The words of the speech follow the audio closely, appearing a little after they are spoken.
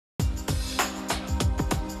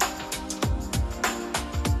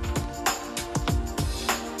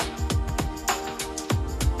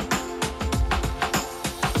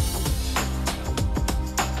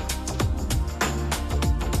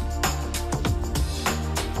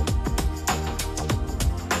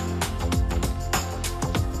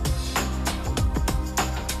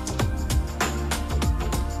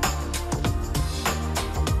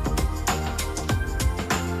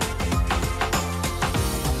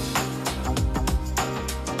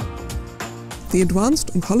The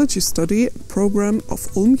Advanced Oncology Study program of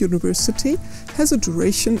Ulm University has a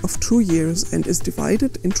duration of 2 years and is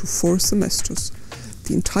divided into 4 semesters.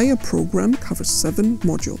 The entire program covers 7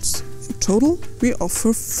 modules. In total, we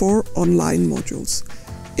offer 4 online modules: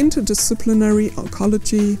 interdisciplinary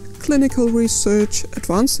oncology, clinical research,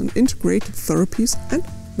 advanced and integrated therapies, and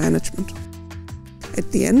management. At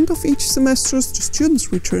the end of each semester, the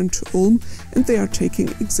students return to Ulm and they are taking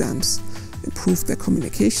exams, improve their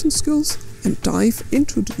communication skills, and dive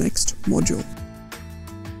into the next module.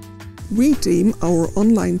 We deem our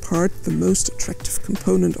online part the most attractive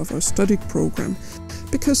component of our study program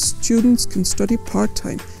because students can study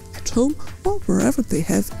part-time at home or wherever they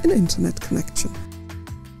have an internet connection.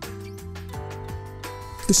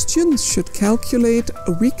 The students should calculate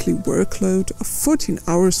a weekly workload of 14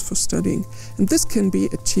 hours for studying, and this can be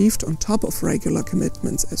achieved on top of regular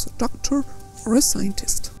commitments as a doctor or a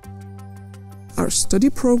scientist. Our study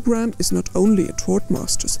program is not only a taught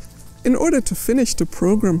master's. In order to finish the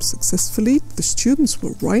program successfully, the students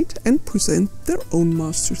will write and present their own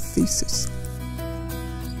master's thesis.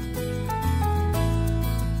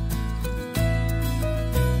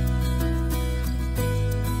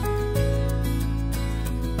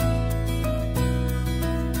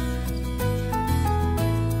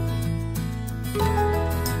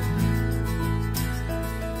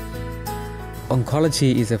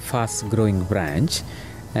 Oncology is a fast-growing branch,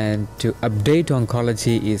 and to update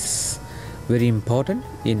oncology is very important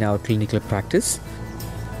in our clinical practice.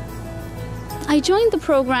 I joined the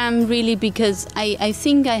program really because I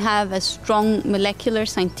think I have a strong molecular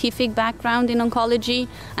scientific background in oncology,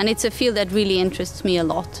 and it's a field that really interests me a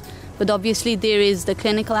lot. But obviously there is the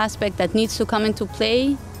clinical aspect that needs to come into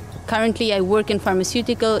play. Currently I work in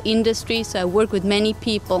pharmaceutical industry, so I work with many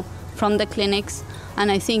people from the clinics. And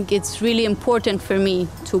I think it's really important for me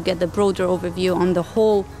to get a broader overview on the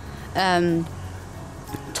whole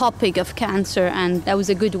topic of cancer, and that was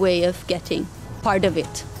a good way of getting part of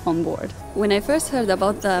it on board. When I first heard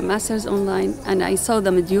about the Masters Online and I saw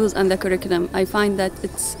the modules and the curriculum, I find that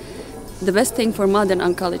it's the best thing for modern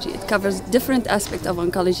oncology. It covers different aspects of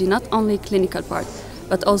oncology, not only clinical part,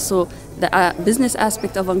 but also the business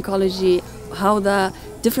aspect of oncology, how the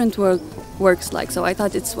different works like. So I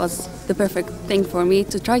thought it was the perfect thing for me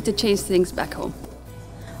to try to change things back home.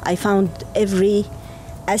 I found every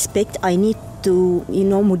aspect I need to,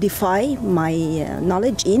 modify my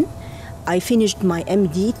knowledge in. I finished my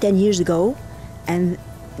MD 10 years ago, and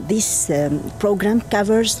this program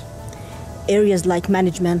covers areas like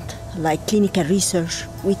management, like clinical research,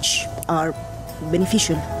 which are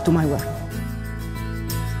beneficial to my work.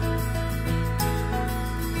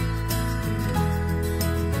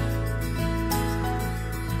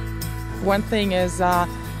 One thing is,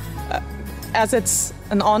 as it's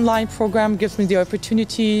an online program, gives me the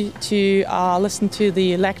opportunity to listen to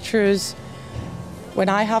the lectures when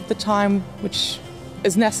I have the time, which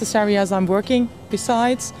is necessary as I'm working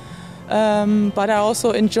besides. But I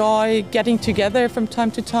also enjoy getting together from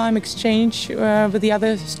time to time, exchange with the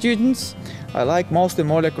other students. I like mostly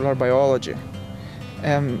molecular biology.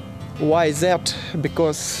 Why is that?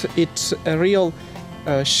 Because it real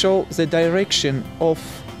show the direction of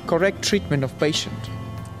correct treatment of patient.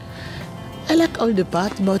 I like all the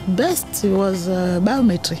part, but best was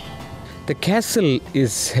biometry. The castle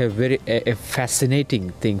is a very fascinating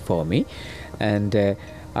thing for me, and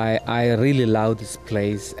I really love this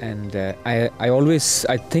place, and I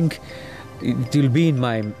think it will be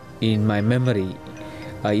in my memory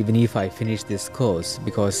even if I finish this course,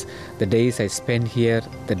 because the days I spent here,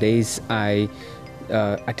 the days I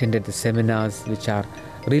attended the seminars, which are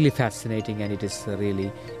really fascinating, and it is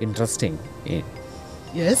really interesting.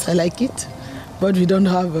 Yes, I like it, but we don't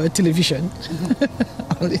have a television.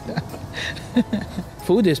 Only that.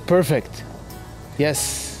 Food is perfect.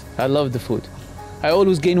 Yes, I love the food. I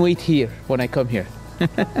always gain weight here when I come here.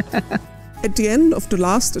 At the end of the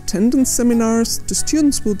last attendance seminars, the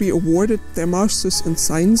students will be awarded their Master's in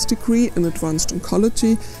Science degree in Advanced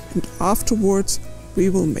Oncology, and afterwards we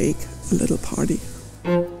will make a little party.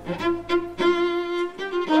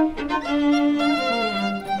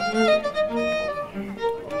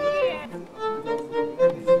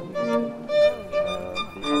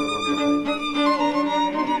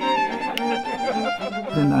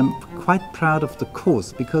 And I'm quite proud of the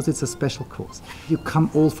course because it's a special course. You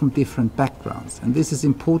come all from different backgrounds, and this is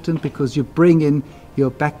important because you bring in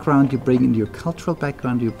your background, you bring in your cultural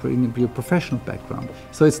background, you bring in your professional background.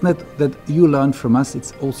 So it's not that you learn from us,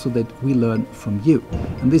 it's also that we learn from you.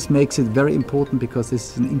 And this makes it very important because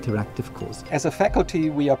this is an interactive course. As a faculty,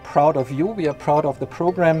 we are proud of you, we are proud of the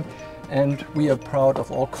program, and we are proud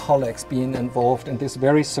of all colleagues being involved in this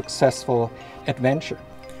very successful adventure.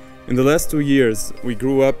 In the last 2 years, we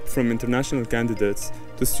grew up from international candidates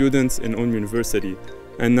to students in Ulm University,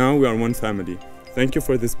 and now we are one family. Thank you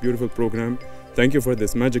for this beautiful program, thank you for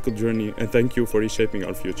this magical journey, and thank you for reshaping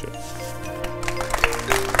our future.